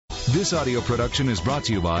This audio production is brought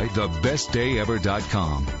to you by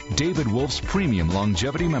thebestdayever.com, David Wolfe's premium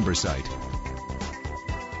longevity member site.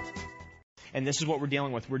 And this is what we're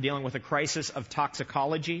dealing with. We're dealing with a crisis of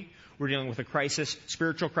toxicology. We're dealing with a crisis,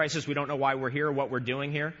 spiritual crisis. We don't know why we're here or what we're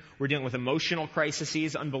doing here. We're dealing with emotional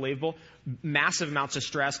crises, unbelievable, massive amounts of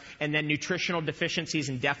stress, and then nutritional deficiencies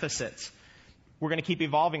and deficits. We're going to keep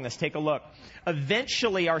evolving this. Take a look.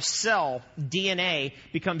 Eventually, our cell DNA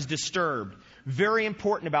becomes disturbed. Very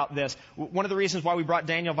important about this. One of the reasons why we brought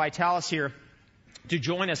Daniel Vitalis here to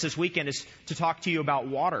join us this weekend is to talk to you about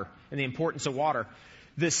water and the importance of water.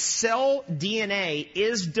 The cell DNA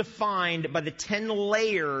is defined by the 10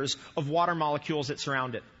 layers of water molecules that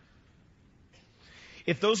surround it.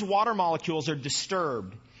 If those water molecules are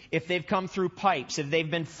disturbed, if they've come through pipes, if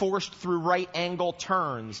they've been forced through right angle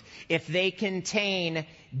turns, if they contain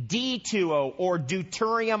D2O or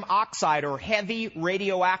deuterium oxide or heavy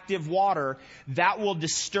radioactive water, that will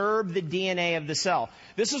disturb the DNA of the cell.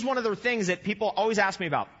 This is one of the things that people always ask me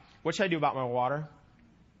about. What should I do about my water?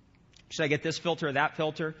 Should I get this filter or that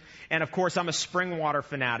filter? And of course, I'm a spring water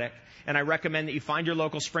fanatic. And I recommend that you find your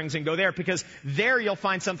local springs and go there, because there you'll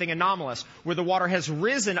find something anomalous, where the water has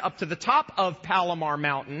risen up to the top of Palomar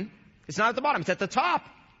Mountain. It's not at the bottom, it's at the top.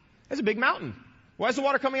 It's a big mountain. Why is the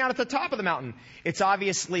water coming out at the top of the mountain? It's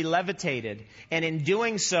obviously levitated, and in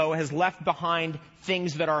doing so has left behind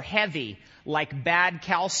things that are heavy, like bad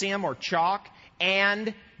calcium or chalk,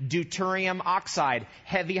 and deuterium oxide,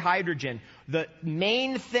 heavy hydrogen. The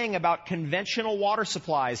main thing about conventional water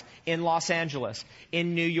supplies in Los Angeles,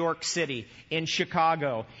 in New York City, in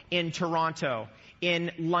Chicago, in Toronto,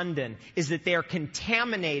 in London, is that they are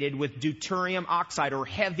contaminated with deuterium oxide or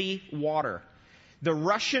heavy water. The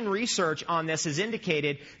Russian research on this has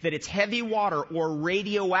indicated that it's heavy water or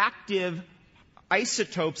radioactive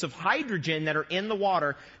isotopes of hydrogen that are in the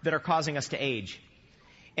water that are causing us to age.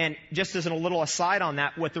 And just as a little aside on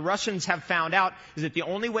that, what the Russians have found out is that the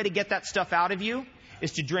only way to get that stuff out of you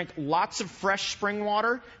is to drink lots of fresh spring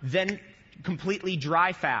water, then completely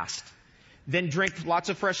dry fast. Then drink lots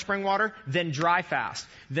of fresh spring water, then dry fast.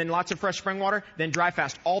 Then lots of fresh spring water, then dry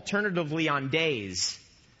fast. Alternatively on days.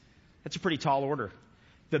 That's a pretty tall order.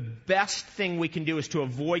 The best thing we can do is to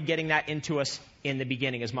avoid getting that into us in the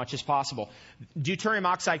beginning as much as possible. Deuterium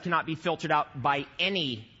oxide cannot be filtered out by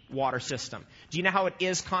any water system. Do you know how it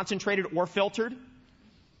is concentrated or filtered?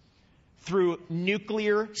 Through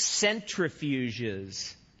nuclear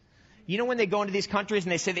centrifuges. You know when they go into these countries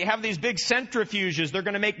and they say they have these big centrifuges, they're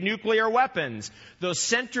going to make nuclear weapons. Those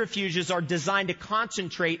centrifuges are designed to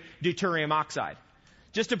concentrate deuterium oxide.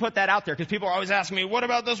 Just to put that out there, because people are always asking me, what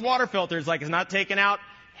about this water filter? It's like, it's not taking out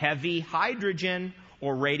heavy hydrogen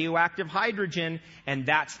or radioactive hydrogen, and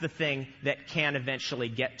that's the thing that can eventually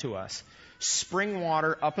get to us. Spring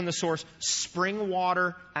water up in the source, spring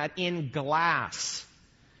water in glass.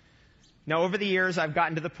 Now, over the years, I've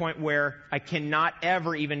gotten to the point where I cannot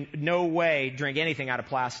ever even, no way, drink anything out of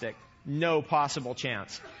plastic. No possible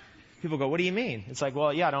chance. People go, what do you mean? It's like,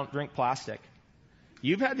 well, yeah, I don't drink plastic.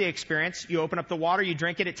 You've had the experience. You open up the water, you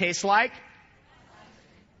drink it, it tastes like?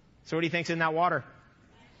 So what do you think's in that water?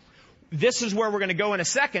 This is where we're going to go in a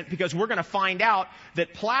second, because we're going to find out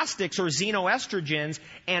that plastics or xenoestrogens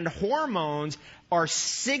and hormones are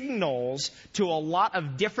signals to a lot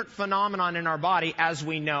of different phenomenon in our body, as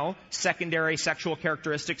we know. Secondary sexual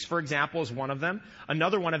characteristics, for example, is one of them.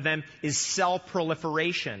 Another one of them is cell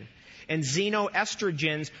proliferation. And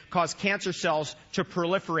xenoestrogens cause cancer cells to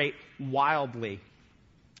proliferate wildly,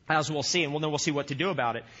 as we'll see, and then we'll see what to do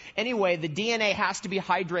about it. Anyway, the DNA has to be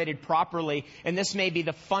hydrated properly, and this may be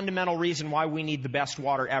the fundamental reason why we need the best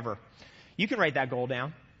water ever. You can write that goal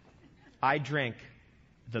down. I drink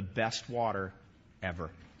the best water ever.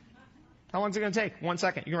 How long is it going to take? 1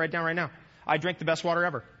 second. You can write it down right now. I drink the best water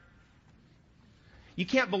ever. You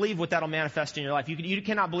can't believe what that'll manifest in your life. You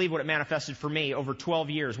cannot believe what it manifested for me over 12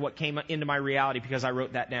 years, what came into my reality because I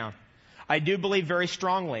wrote that down. I do believe very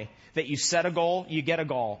strongly that you set a goal, you get a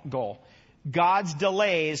goal. God's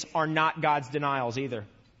delays are not God's denials either.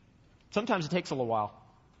 Sometimes it takes a little while.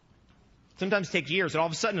 Sometimes it takes years, and all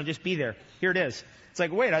of a sudden it'll just be there. Here it is. It's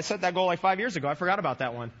like, wait, I set that goal like 5 years ago. I forgot about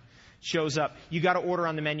that one. Shows up. You got to order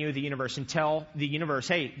on the menu of the universe and tell the universe,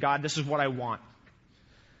 hey, God, this is what I want.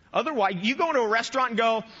 Otherwise, you go into a restaurant and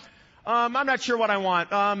go, I'm not sure what I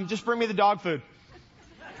want. Just bring me the dog food.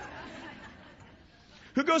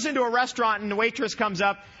 Who goes into a restaurant and the waitress comes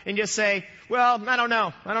up and just say, well, I don't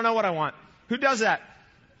know. I don't know what I want. Who does that?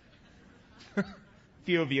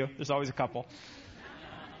 Few of you. There's always a couple.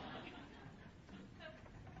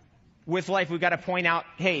 With life, we've got to point out,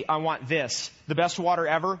 hey, I want this. The best water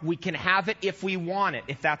ever. We can have it if we want it,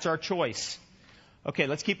 if that's our choice. Okay,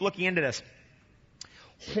 let's keep looking into this.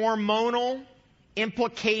 Hormonal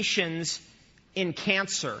implications in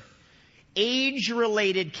cancer.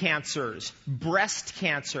 Age-related cancers, breast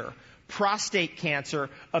cancer, prostate cancer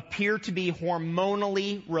appear to be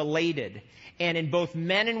hormonally related. And in both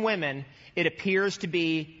men and women, it appears to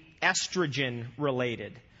be estrogen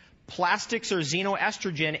related. Plastics are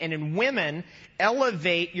xenoestrogen, and in women,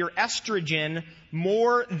 elevate your estrogen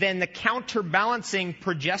more than the counterbalancing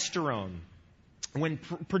progesterone. When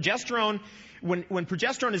progesterone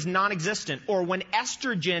is non-existent, or when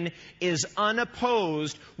estrogen is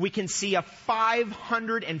unopposed, we can see a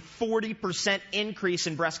 540% increase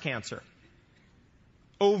in breast cancer.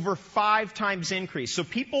 Over 5 times increase. So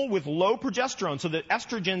people with low progesterone, so the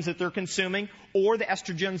estrogens that they're consuming or the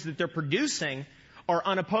estrogens that they're producing are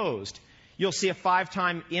unopposed. You'll see a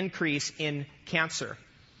 5-time increase in cancer.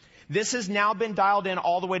 This has now been dialed in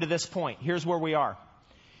all the way to this point. Here's where we are.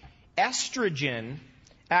 Estrogen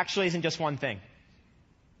actually isn't just one thing.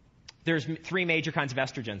 There's 3 major kinds of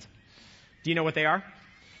estrogens. Do you know what they are?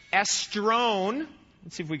 Estrone.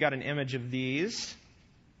 Let's see if we got an image of these.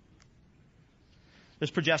 There's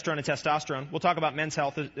progesterone and testosterone. We'll talk about men's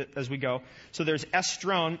health as we go. So there's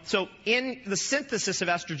estrone. So in the synthesis of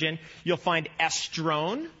estrogen, you'll find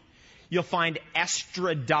estrone, you'll find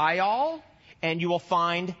estradiol, and you will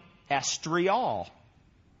find estriol.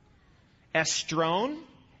 Estrone,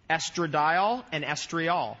 estradiol, and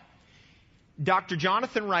estriol. Dr.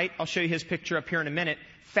 Jonathan Wright, I'll show you his picture up here in a minute,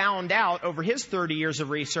 found out over his 30 years of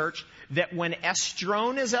research that when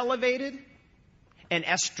estrone is elevated, and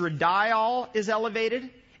estradiol is elevated,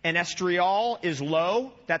 and estriol is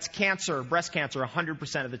low, that's cancer, breast cancer,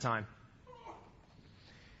 100% of the time.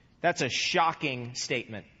 That's a shocking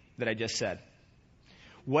statement that I just said.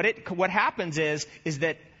 What happens is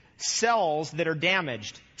that cells that are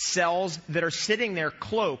damaged, cells that are sitting there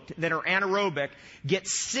cloaked, that are anaerobic, get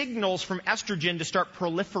signals from estrogen to start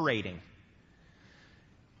proliferating.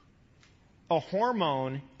 A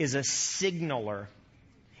hormone is a signaler.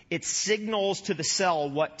 It signals to the cell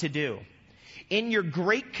what to do. In your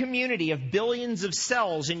great community of billions of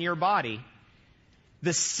cells in your body,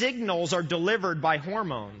 the signals are delivered by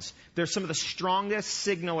hormones. They're some of the strongest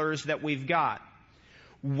signalers that we've got.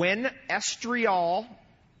 When estriol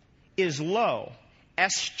is low,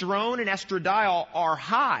 estrone and estradiol are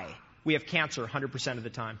high, we have cancer 100% of the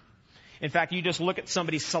time. In fact, you just look at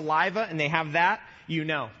somebody's saliva and they have that, you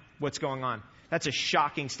know what's going on. That's a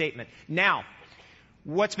shocking statement. Now,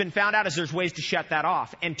 what's been found out is there's ways to shut that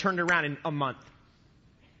off and turn it around in a month.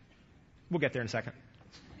 We'll get there in a second.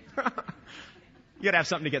 You got to have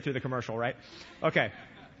something to get through the commercial, right? Okay.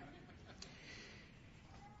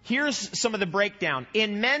 Here's some of the breakdown.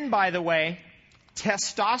 In men, by the way,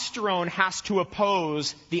 testosterone has to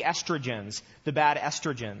oppose the estrogens, the bad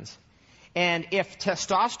estrogens. And if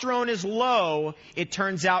testosterone is low, it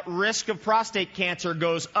turns out risk of prostate cancer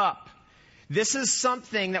goes up. This is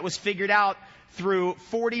something that was figured out through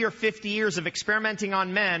 40 or 50 years of experimenting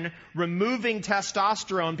on men, removing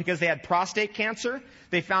testosterone because they had prostate cancer.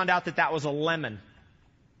 They found out that that was a lemon.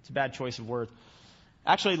 It's a bad choice of words.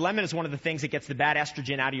 Actually, lemon is one of the things that gets the bad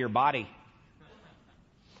estrogen out of your body.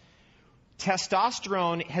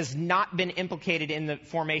 Testosterone has not been implicated in the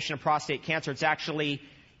formation of prostate cancer. It's actually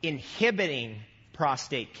inhibiting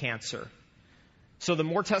prostate cancer. So the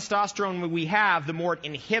more testosterone we have, the more it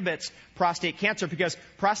inhibits prostate cancer, because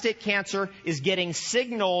prostate cancer is getting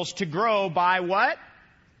signals to grow by what?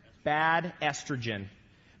 Bad estrogen.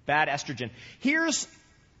 Bad estrogen. Here's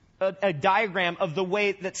a diagram of the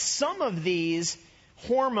way that some of these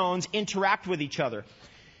hormones interact with each other.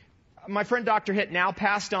 My friend Dr. Hitt, now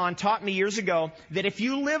passed on, taught me years ago that if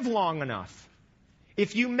you live long enough,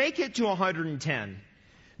 if you make it to 110,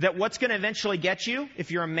 that what's going to eventually get you, if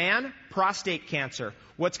you're a man, prostate cancer.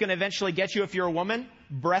 What's going to eventually get you if you're a woman?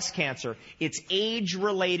 Breast cancer. It's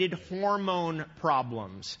age-related hormone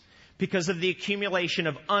problems because of the accumulation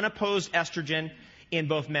of unopposed estrogen in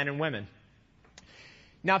both men and women.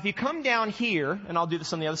 Now, if you come down here, and I'll do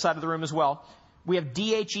this on the other side of the room as well, we have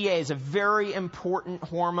DHEA is a very important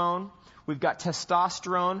hormone. We've got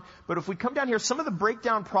testosterone. But if we come down here, some of the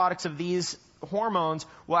breakdown products of these hormones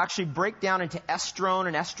will actually break down into estrone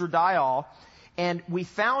and estradiol. And we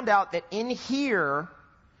found out that in here,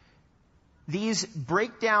 these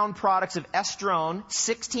breakdown products of estrone,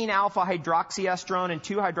 16-alpha-hydroxyestrone and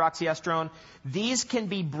 2-hydroxyestrone, these can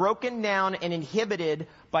be broken down and inhibited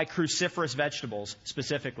by cruciferous vegetables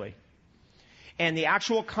specifically. And the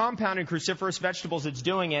actual compound in cruciferous vegetables that's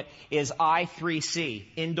doing it is I3C,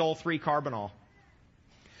 indole 3-carbinol.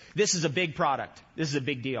 This is a big product. This is a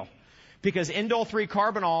big deal. Because indole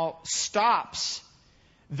 3-carbinol stops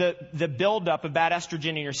the buildup of bad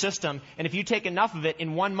estrogen in your system. And if you take enough of it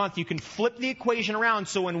in 1 month, you can flip the equation around.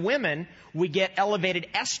 So in women, we get elevated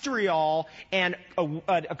estriol and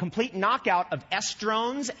a complete knockout of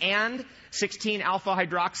estrones and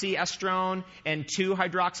 16-alpha-hydroxyestrone and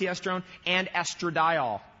 2-hydroxyestrone and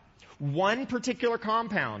estradiol. One particular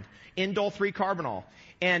compound, indole 3-carbinol.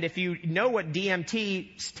 And if you know what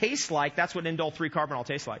DMT tastes like, that's what indole 3-carbinol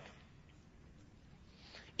tastes like.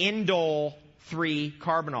 Indole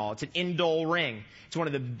 3-carbinol. It's an indole ring. It's one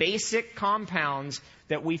of the basic compounds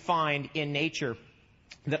that we find in nature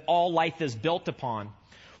that all life is built upon.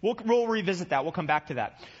 We'll revisit that. We'll come back to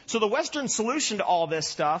that. So the Western solution to all this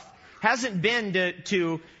stuff hasn't been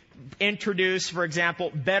to introduce, for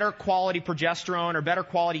example, better quality progesterone or better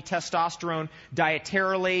quality testosterone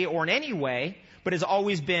dietarily or in any way, but has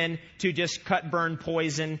always been to just cut, burn,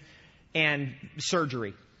 poison, and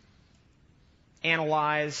surgery.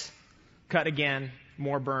 Analyze, cut again,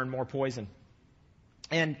 more burn, more poison.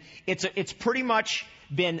 And it's pretty much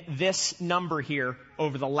been this number here.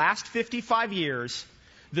 Over the last 55 years,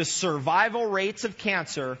 the survival rates of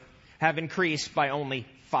cancer have increased by only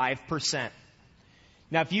 5%.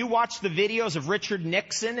 Now, if you watch the videos of Richard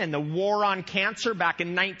Nixon and the war on cancer back in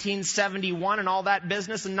 1971 and all that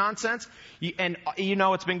business and nonsense, and you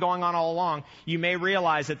know it's been going on all along, you may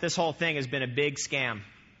realize that this whole thing has been a big scam.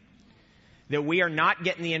 That we are not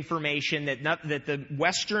getting the information, that the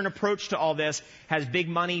Western approach to all this has big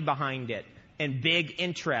money behind it and big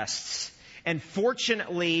interests. And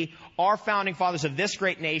fortunately, our founding fathers of this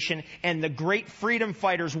great nation and the great freedom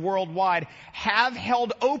fighters worldwide have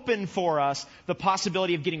held open for us the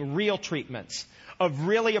possibility of getting real treatments, of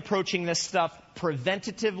really approaching this stuff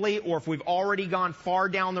preventatively, or if we've already gone far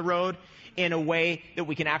down the road, in a way that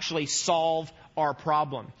we can actually solve our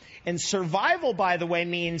problem. And survival, by the way,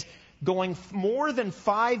 means going more than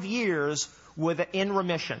 5 years in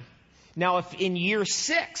remission. Now, if in year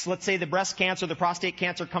 6, let's say the breast cancer, the prostate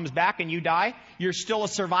cancer comes back and you die, you're still a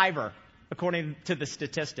survivor, according to the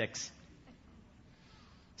statistics.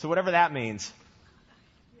 So whatever that means.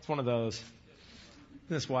 It's one of those. Isn't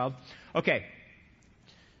this wild? Okay.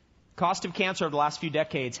 Cost of cancer over the last few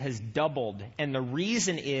decades has doubled. And the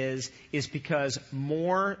reason is because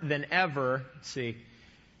more than ever, let's see,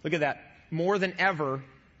 look at that. More than ever,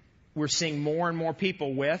 we're seeing more and more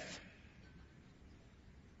people with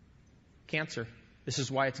cancer. This is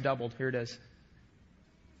why it's doubled. Here it is.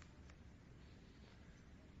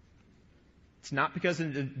 It's not because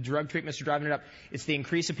the drug treatments are driving it up. It's the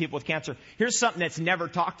increase of people with cancer. Here's something that's never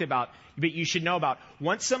talked about, but you should know about.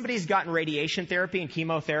 Once somebody's gotten radiation therapy and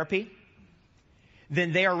chemotherapy,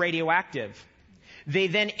 then they are radioactive. They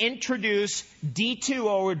then introduce D2O,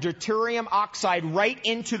 or deuterium oxide, right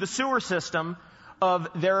into the sewer system of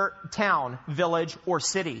their town, village, or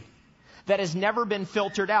city. That has never been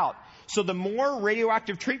filtered out. So the more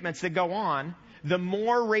radioactive treatments that go on, the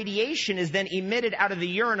more radiation is then emitted out of the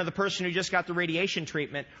urine of the person who just got the radiation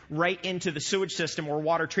treatment right into the sewage system or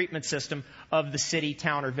water treatment system of the city,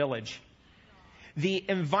 town, or village. The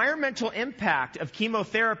environmental impact of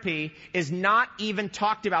chemotherapy is not even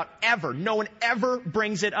talked about ever. No one ever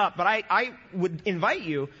brings it up. But I would invite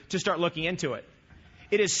you to start looking into it.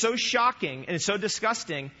 It is so shocking and so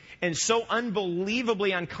disgusting and so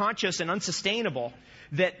unbelievably unconscious and unsustainable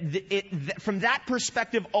that from that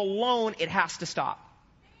perspective alone, it has to stop.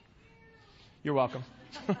 You're welcome.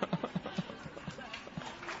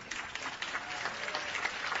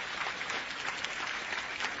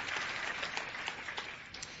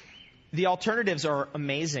 The alternatives are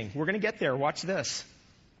amazing. We're going to get there. Watch this.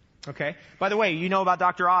 Okay? By the way, you know about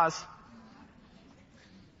Dr. Oz.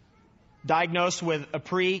 Diagnosed with a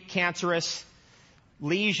precancerous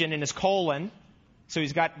lesion in his colon. So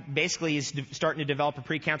he's starting to develop a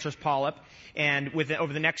precancerous polyp. And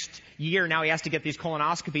over the next year, now he has to get these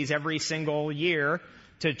colonoscopies every single year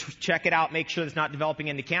to check it out, make sure it's not developing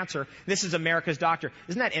into cancer. This is America's doctor.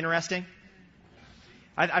 Isn't that interesting?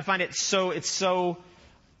 I find it's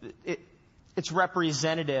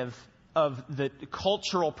representative of the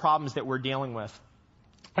cultural problems that we're dealing with.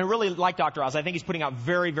 I really like Dr. Oz. I think he's putting out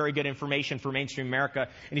very, very good information for mainstream America,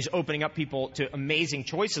 and he's opening up people to amazing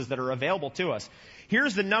choices that are available to us.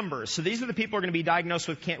 Here's the numbers. So these are the people who are going to be diagnosed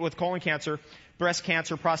with colon cancer, breast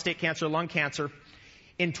cancer, prostate cancer, lung cancer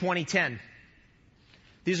in 2010.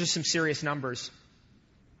 These are some serious numbers.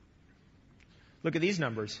 Look at these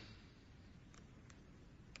numbers.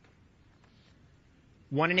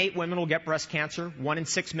 1 in 8 women will get breast cancer. 1 in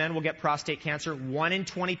 6 men will get prostate cancer. 1 in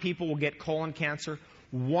 20 people will get colon cancer.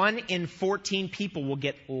 1 in 14 people will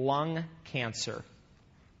get lung cancer.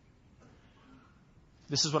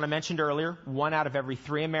 This is what I mentioned earlier. 1 out of every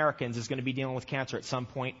 3 Americans is going to be dealing with cancer at some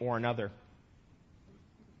point or another.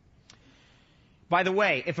 By the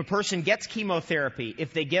way, if a person gets chemotherapy,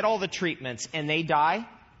 if they get all the treatments and they die,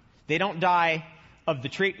 they don't die of the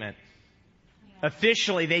treatment.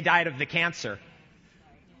 Officially, they died of the cancer.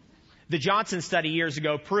 The Johnson study years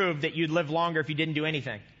ago proved that you'd live longer if you didn't do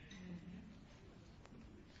anything.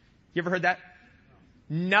 You ever heard that?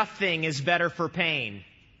 Nothing is better for pain.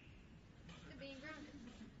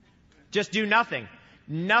 Just do nothing.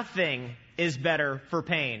 Nothing is better for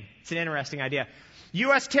pain. It's an interesting idea.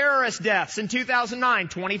 U.S. terrorist deaths in 2009,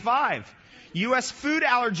 25. U.S. food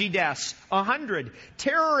allergy deaths, 100.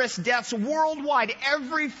 Terrorist deaths worldwide,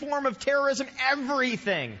 every form of terrorism,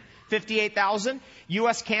 everything, 58,000.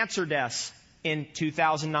 U.S. cancer deaths in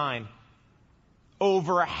 2009,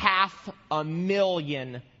 over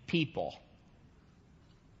 500,000 people.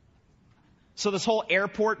 So this whole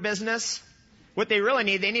airport business, what they really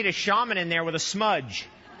need, they need a shaman in there with a smudge.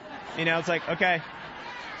 You know, it's like, okay.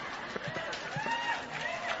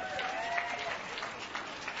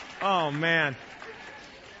 Oh, man.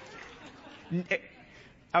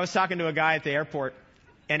 I was talking to a guy at the airport,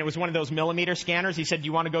 and it was one of those millimeter scanners. He said, "Do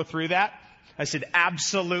you want to go through that?" I said,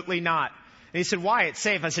 "Absolutely not." And he said, "Why? It's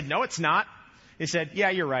safe." I said, "No, it's not." He said,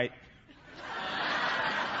 "Yeah, you're right."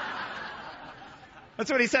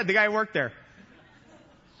 That's what he said, the guy who worked there.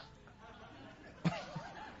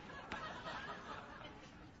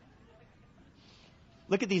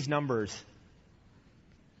 Look at these numbers.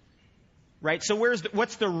 Right? So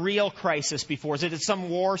what's the real crisis before? Is it some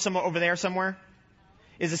war over there somewhere?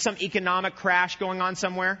 Is it some economic crash going on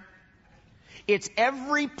somewhere? It's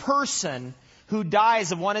every person who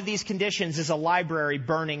dies of one of these conditions is a library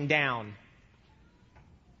burning down.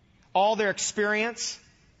 All their experience,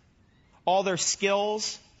 all their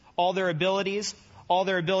skills, all their abilities, all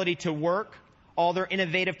their ability to work, all their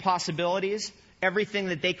innovative possibilities, everything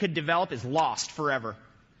that they could develop is lost forever.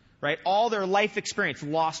 Right? All their life experience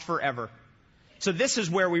lost forever. So this is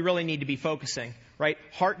where we really need to be focusing, right?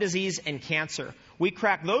 Heart disease and cancer. We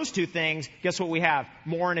crack those two things, guess what we have?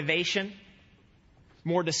 More innovation,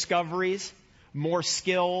 more discoveries, more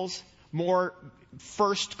skills, more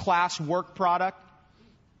first-class work product.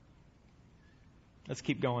 Let's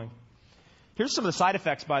keep going. Here's some of the side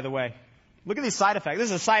effects, by the way. Look at these side effects. This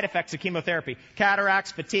is the side effects of chemotherapy.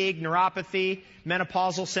 Cataracts, fatigue, neuropathy,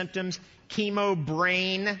 menopausal symptoms, chemo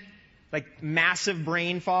brain, like massive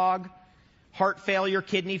brain fog, heart failure,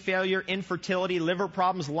 kidney failure, infertility, liver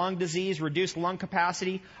problems, lung disease, reduced lung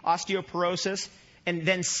capacity, osteoporosis, and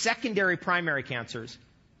then secondary primary cancers.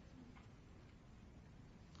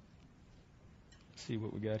 Let's see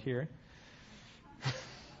what we got here.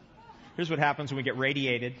 Here's what happens when we get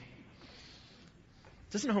radiated.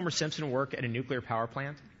 Doesn't Homer Simpson work at a nuclear power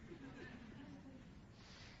plant?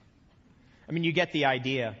 I mean, you get the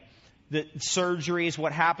idea. The surgeries,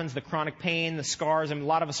 what happens, the chronic pain, the scars. I mean, a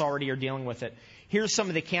lot of us already are dealing with it. Here's some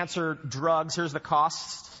of the cancer drugs. Here's the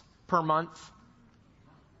costs per month.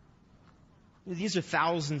 These are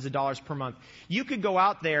thousands of dollars per month. You could go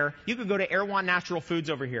out there, you could go to Erewhon Natural Foods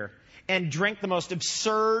over here and drink the most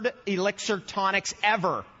absurd elixir tonics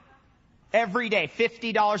ever. Every day,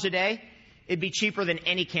 $50 a day. It'd be cheaper than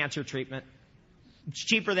any cancer treatment. It's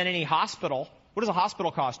cheaper than any hospital. What does a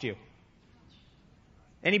hospital cost you?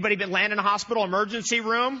 Anybody been land in a hospital emergency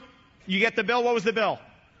room? You get the bill. What was the bill?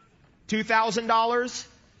 $2,000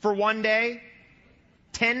 for one day?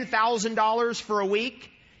 $10,000 for a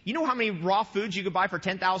week? You know how many raw foods you could buy for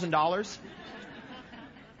 $10,000?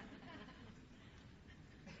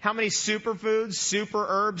 How many superfoods, super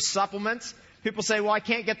herbs, supplements? People say, well, I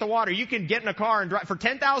can't get the water. You can get in a car and drive. For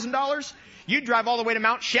 $10,000, you'd drive all the way to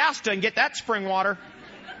Mount Shasta and get that spring water.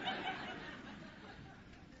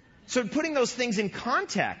 So putting those things in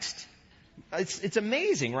context, it's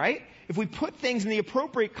amazing, right? If we put things in the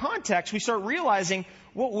appropriate context, we start realizing,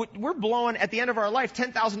 well, we're blowing, at the end of our life,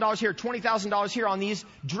 $10,000 here, $20,000 here on these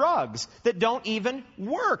drugs that don't even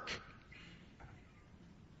work.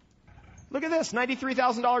 Look at this,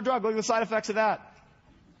 $93,000 drug. Look at the side effects of that.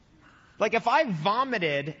 Like if I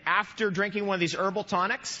vomited after drinking one of these herbal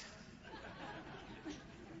tonics,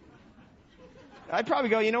 I'd probably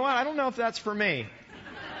go, you know what, I don't know if that's for me.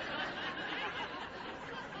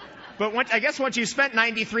 But I guess once you spent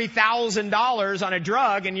 $93,000 on a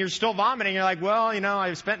drug and you're still vomiting, you're like, well, you know,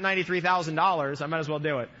 I've spent $93,000. I might as well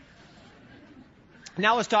do it.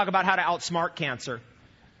 Now let's talk about how to outsmart cancer.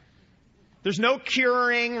 There's no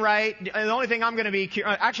curing, right? The only thing I'm going to be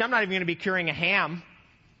actually, I'm not even going to be curing a ham.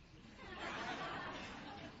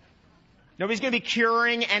 Nobody's going to be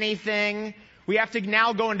curing anything. We have to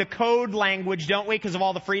now go into code language, don't we, because of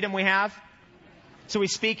all the freedom we have? So we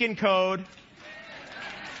speak in code.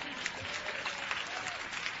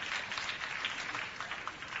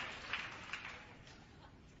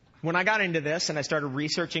 When I got into this and I started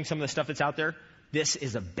researching some of the stuff that's out there, this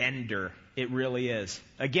is a bender. It really is.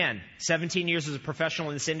 Again, 17 years as a professional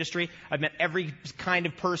in this industry, I've met every kind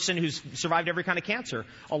of person who's survived every kind of cancer.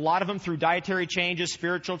 A lot of them through dietary changes,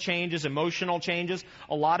 spiritual changes, emotional changes.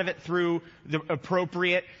 A lot of it through the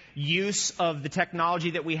appropriate use of the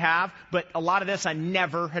technology that we have. But a lot of this I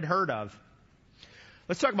never had heard of.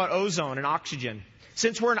 Let's talk about ozone and oxygen.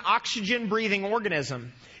 Since we're an oxygen-breathing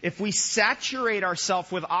organism, if we saturate ourselves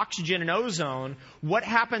with oxygen and ozone, what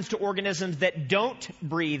happens to organisms that don't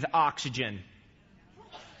breathe oxygen?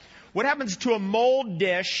 What happens to a mold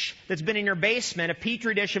dish that's been in your basement, a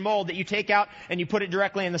petri dish of mold that you take out and you put it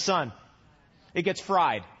directly in the sun? It gets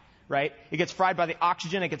fried, right? It gets fried by the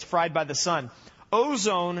oxygen, it gets fried by the sun.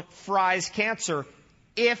 Ozone fries cancer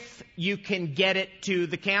if you can get it to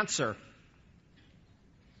the cancer.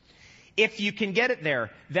 If you can get it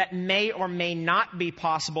there, that may or may not be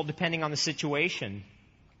possible depending on the situation.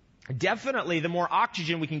 Definitely, the more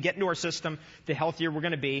oxygen we can get into our system, the healthier we're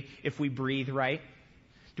going to be if we breathe right.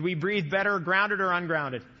 Do we breathe better grounded or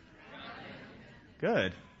ungrounded?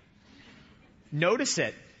 Good. Notice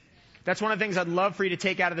it. That's one of the things I'd love for you to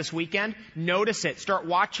take out of this weekend. Notice it. Start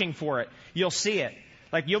watching for it. You'll see it.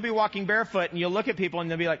 Like you'll be walking barefoot and you'll look at people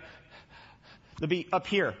and they'll be up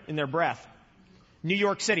here in their breath. New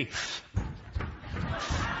York City.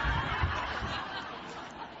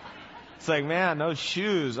 It's like, man, those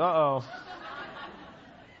shoes. Uh-oh.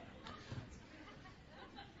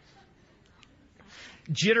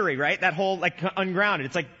 Jittery, right? That whole, like, ungrounded.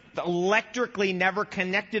 It's like electrically never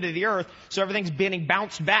connected to the earth, so everything's being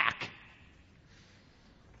bounced back.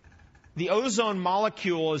 The ozone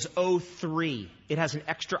molecule is O3. It has an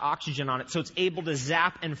extra oxygen on it, so it's able to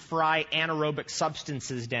zap and fry anaerobic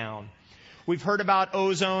substances down. We've heard about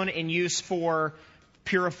ozone in use for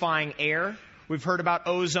purifying air. We've heard about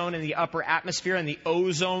ozone in the upper atmosphere and the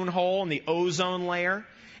ozone hole and the ozone layer.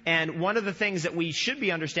 And one of the things that we should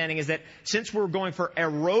be understanding is that since we're going for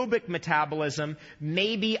aerobic metabolism,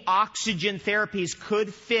 maybe oxygen therapies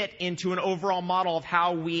could fit into an overall model of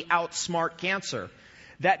how we outsmart cancer.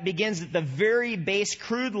 That begins at the very base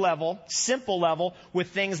crude level, simple level, with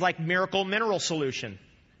things like miracle mineral solution.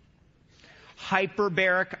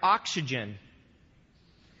 Hyperbaric oxygen.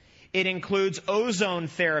 It includes ozone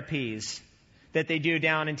therapies that they do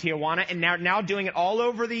down in Tijuana, and now doing it all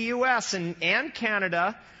over the U.S. and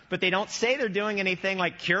Canada, but they don't say they're doing anything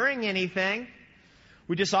like curing anything.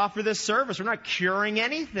 We just offer this service. We're not curing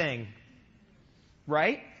anything,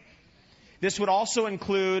 right? This would also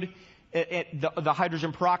include the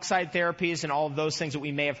hydrogen peroxide therapies and all of those things that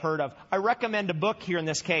we may have heard of. I recommend a book here in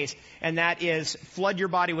this case, and that is Flood Your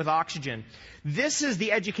Body with Oxygen. This is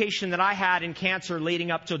the education that I had in cancer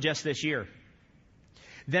leading up till just this year.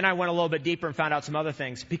 Then I went a little bit deeper and found out some other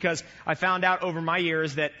things, because I found out over my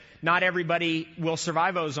years that not everybody will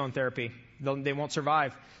survive ozone therapy. They won't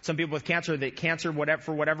survive. Some people with cancer,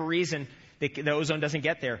 for whatever reason, the ozone doesn't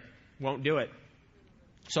get there, won't do it.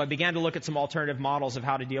 So I began to look at some alternative models of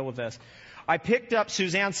how to deal with this. I picked up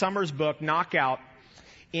Suzanne Summers' book, Knockout,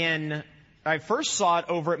 I first saw it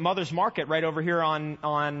over at Mother's Market right over here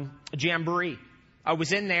on Jamboree. I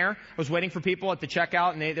was in there. I was waiting for people at the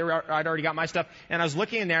checkout, and I'd already got my stuff. And I was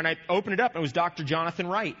looking in there, and I opened it up, and it was Dr. Jonathan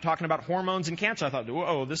Wright talking about hormones and cancer. I thought,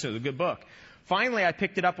 whoa, this is a good book. Finally, I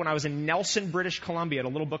picked it up when I was in Nelson, British Columbia at a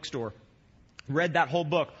little bookstore. Read that whole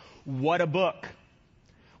book. What a book.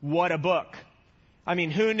 What a book. I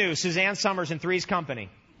mean, who knew? Suzanne Summers in Three's Company.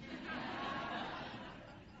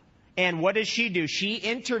 And what does she do? She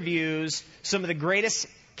interviews some of the greatest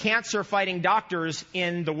cancer-fighting doctors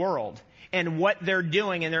in the world and what they're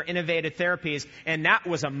doing in their innovative therapies. And that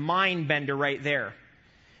was a mind-bender right there.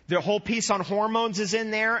 The whole piece on hormones is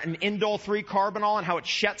in there, and indole 3-carbinol and how it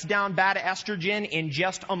shuts down beta-estrogen in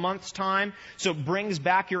just a month's time. So it brings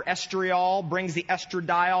back your estriol, brings the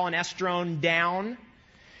estradiol and estrone down.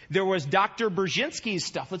 There was Dr. Brzezinski's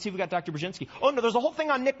stuff. Let's see if we got Dr. Brzezinski. Oh, no, there's a whole thing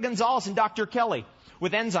on Nick Gonzalez and Dr. Kelly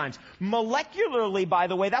with enzymes. Molecularly, by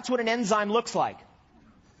the way, that's what an enzyme looks like.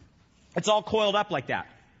 It's all coiled up like that.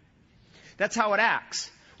 That's how it acts.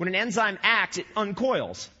 When an enzyme acts, it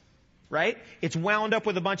uncoils, right? It's wound up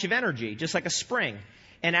with a bunch of energy, just like a spring.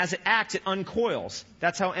 And as it acts, it uncoils.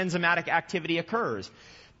 That's how enzymatic activity occurs.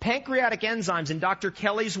 Pancreatic enzymes, in Dr.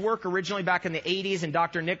 Kelly's work originally back in the 80s, and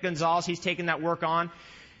Dr. Nick Gonzalez, he's taken that work on.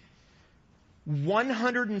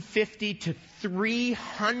 150 to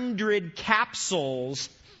 300 capsules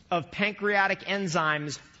of pancreatic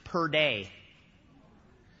enzymes per day.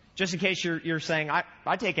 Just in case you're saying,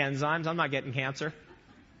 I take enzymes, I'm not getting cancer.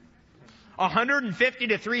 150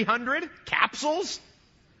 to 300 capsules?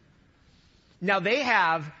 Now, they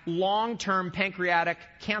have long-term pancreatic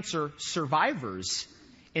cancer survivors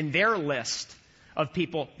in their list of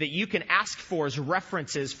people that you can ask for as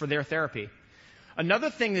references for their therapy. Another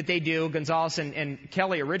thing that they do, Gonzalez and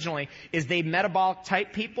Kelly originally, is they metabolic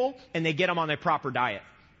type people and they get them on their proper diet.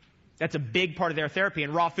 That's a big part of their therapy,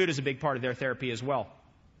 and raw food is a big part of their therapy as well.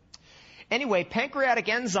 Anyway, pancreatic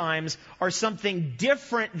enzymes are something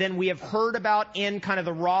different than we have heard about in kind of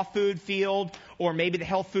the raw food field or maybe the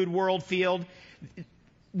health food world field.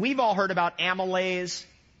 We've all heard about amylase,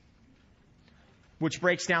 which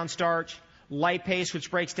breaks down starch, lipase, which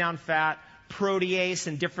breaks down fat, protease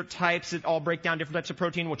and different types that all break down different types of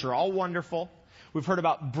protein, which are all wonderful. We've heard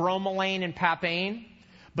about bromelain and papain,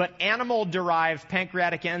 but animal-derived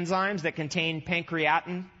pancreatic enzymes that contain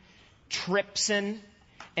pancreatin, trypsin,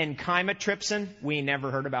 and chymotrypsin, we never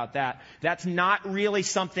heard about that. That's not really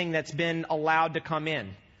something that's been allowed to come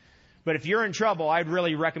in. But if you're in trouble, I'd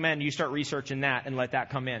really recommend you start researching that and let that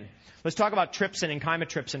come in. Let's talk about trypsin and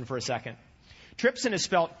chymotrypsin for a second. Trypsin is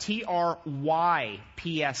spelled T-R-Y-P-S-I-N.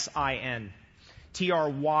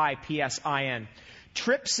 T-R-Y-P-S-I-N.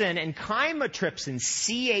 Trypsin and chymotrypsin,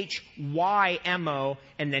 C-H-Y-M-O,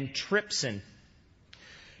 and then trypsin.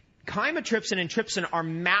 Chymotrypsin and trypsin are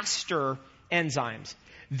master enzymes.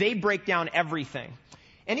 They break down everything.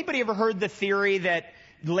 Anybody ever heard the theory that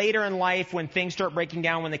later in life, when things start breaking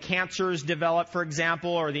down, when the cancers develop, for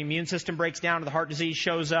example, or the immune system breaks down or the heart disease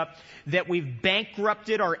shows up, that we've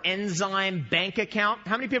bankrupted our enzyme bank account?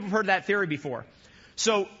 How many people have heard that theory before?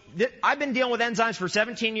 So I've been dealing with enzymes for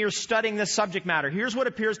 17 years studying this subject matter. Here's what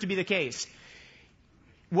appears to be the case.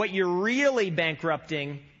 What you're really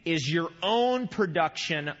bankrupting is your own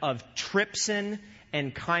production of trypsin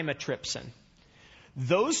and chymotrypsin.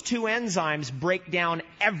 Those two enzymes break down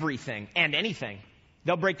everything and anything.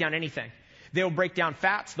 They'll break down anything. They'll break down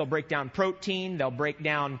fats. They'll break down protein. They'll break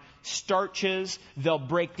down starches. They'll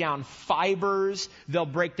break down fibers. They'll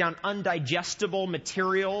break down undigestible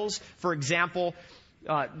materials. For example,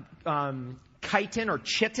 chitin or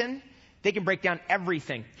chitin. They can break down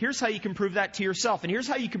everything. Here's how you can prove that to yourself. And here's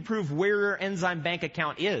how you can prove where your enzyme bank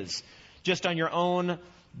account is, just on your own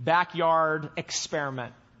backyard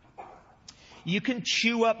experiment. You can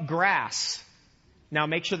chew up grass. Now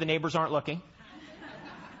make sure the neighbors aren't looking.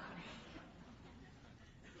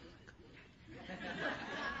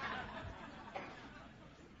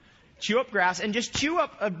 Chew up grass and just chew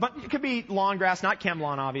up, it could be lawn grass, not chem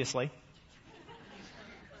lawn, obviously.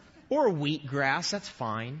 Or wheat grass, that's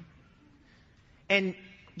fine. And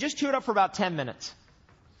just chew it up for about 10 minutes.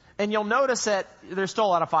 And you'll notice that there's still a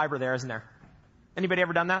lot of fiber there, isn't there? Anybody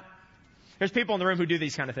ever done that? There's people in the room who do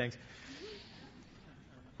these kind of things.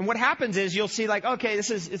 And what happens is you'll see like, okay,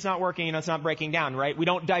 it's not working, it's not breaking down, right? We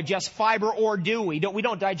don't digest fiber, or do we? We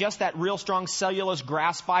don't digest that real strong cellulose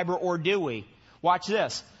grass fiber, or do we? Watch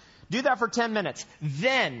this. Do that for 10 minutes.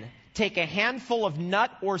 Then take a handful of nut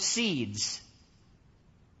or seeds.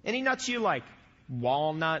 Any nuts you like.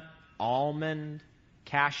 Walnut, almond,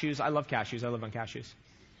 cashews. I love cashews. I live on cashews.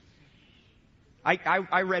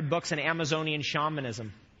 I read books on Amazonian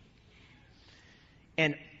shamanism.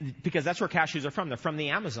 And because that's where cashews are from. They're from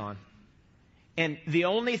the Amazon. And the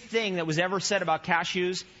only thing that was ever said about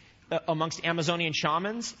cashews amongst Amazonian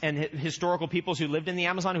shamans and historical peoples who lived in the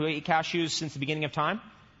Amazon who ate cashews since the beginning of time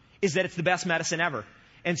is that it's the best medicine ever.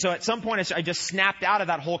 And so at some point I just snapped out of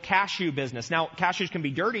that whole cashew business. Now, cashews can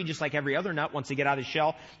be dirty just like every other nut. Once they get out of the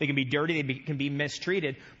shell, they can be dirty, can be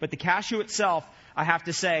mistreated. But the cashew itself, I have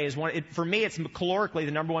to say, is for me, it's calorically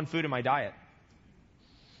the number one food in my diet.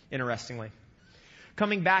 Interestingly.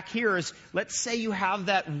 Coming back here is, let's say you have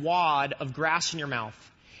that wad of grass in your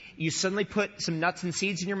mouth. You suddenly put some nuts and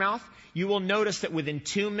seeds in your mouth. You will notice that within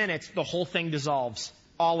 2 minutes, the whole thing dissolves.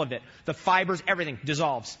 All of it. The fibers, everything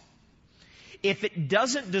dissolves. If it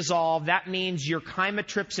doesn't dissolve, that means your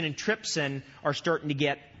chymotrypsin and trypsin are starting to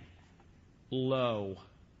get low.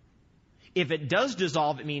 If it does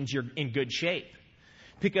dissolve, it means you're in good shape.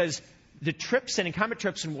 Because the trypsin and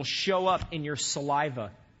chymotrypsin will show up in your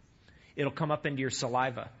saliva. It'll come up into your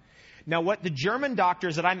saliva. Now, what the German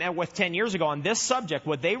doctors that I met with 10 years ago on this subject,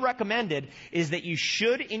 what they recommended is that you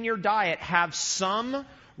should, in your diet, have some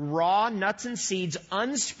raw nuts and seeds,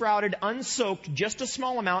 unsprouted, unsoaked, just a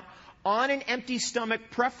small amount, on an empty stomach,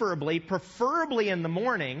 preferably in the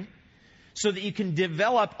morning, so that you can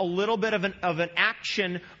develop a little bit of an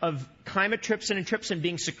action of chymotrypsin and trypsin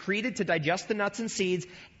being secreted to digest the nuts and seeds,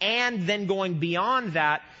 and then going beyond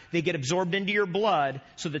that, they get absorbed into your blood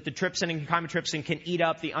so that the trypsin and chymotrypsin can eat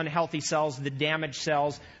up the unhealthy cells, the damaged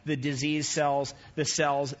cells, the disease cells, the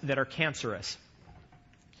cells that are cancerous.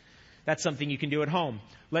 That's something you can do at home.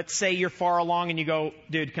 Let's say you're far along and you go,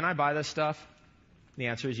 dude, can I buy this stuff? The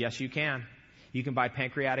answer is yes, you can. You can buy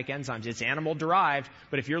pancreatic enzymes. It's animal-derived,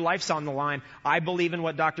 but if your life's on the line, I believe in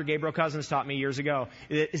what Dr. Gabriel Cousins taught me years ago,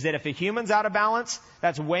 is that if a human's out of balance,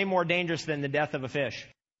 that's way more dangerous than the death of a fish.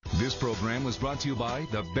 This program was brought to you by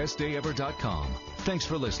thebestdayever.com. Thanks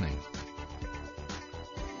for listening.